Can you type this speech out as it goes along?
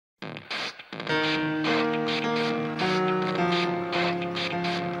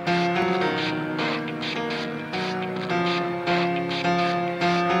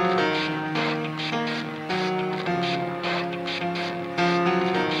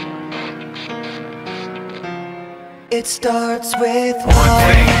It starts with one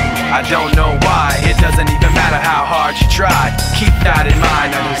thing, I don't know why. It doesn't even matter how hard you try. Keep that in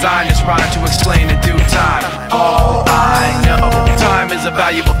mind. I designed this rhyme to explain in due time. All I know, time is a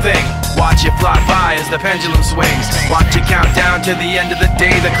valuable thing. Watch it fly by as the pendulum swings. Watch it count down to the end of the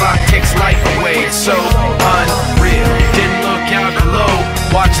day. The clock takes life away. It's so unreal. Didn't look out below.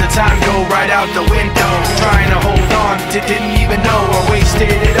 Watch the time go right out the window. Trying to hold on to didn't even know I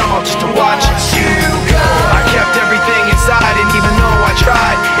wasted it all just to watch you go. I kept everything inside, and even though I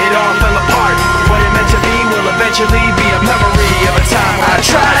tried, it all fell apart. What it meant to be will eventually be a memory of a time when I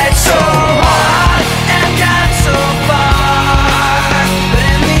tried so hard and got so far, but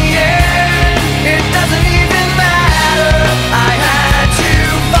in the end, it doesn't even matter. I had to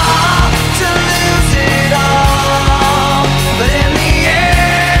fall to lose it all, but in the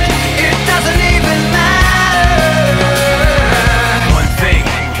end, it doesn't even matter. One thing,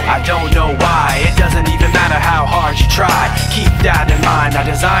 I don't know why. It doesn't even matter how hard you try. Keep that in mind. I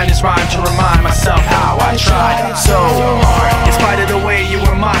designed this rhyme to remind myself how I tried so hard. In spite of the way you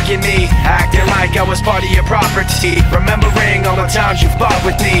were mocking me, acting like I was part of your property, remembering all the times you fought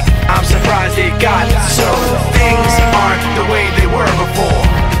with me, I'm surprised it got so. Things aren't the way they were before.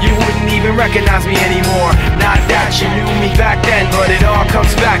 You wouldn't even recognize me anymore. Not that you knew me back then, but it all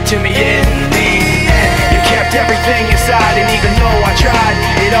comes back to me in the end. You kept everything inside, and even though I tried,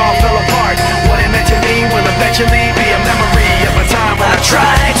 it all fell apart. What it meant to me will eventually be a memory of a time when I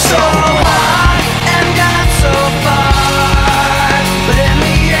tried so hard and got so far, but in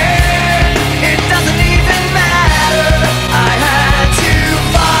the end, it doesn't even matter. I had to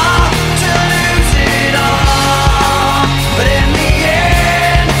fall to lose it all, but in the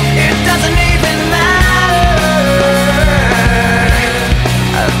end, it doesn't even matter.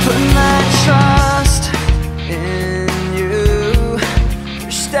 I put my trust in you,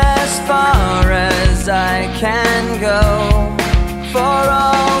 pushed as far as I can go.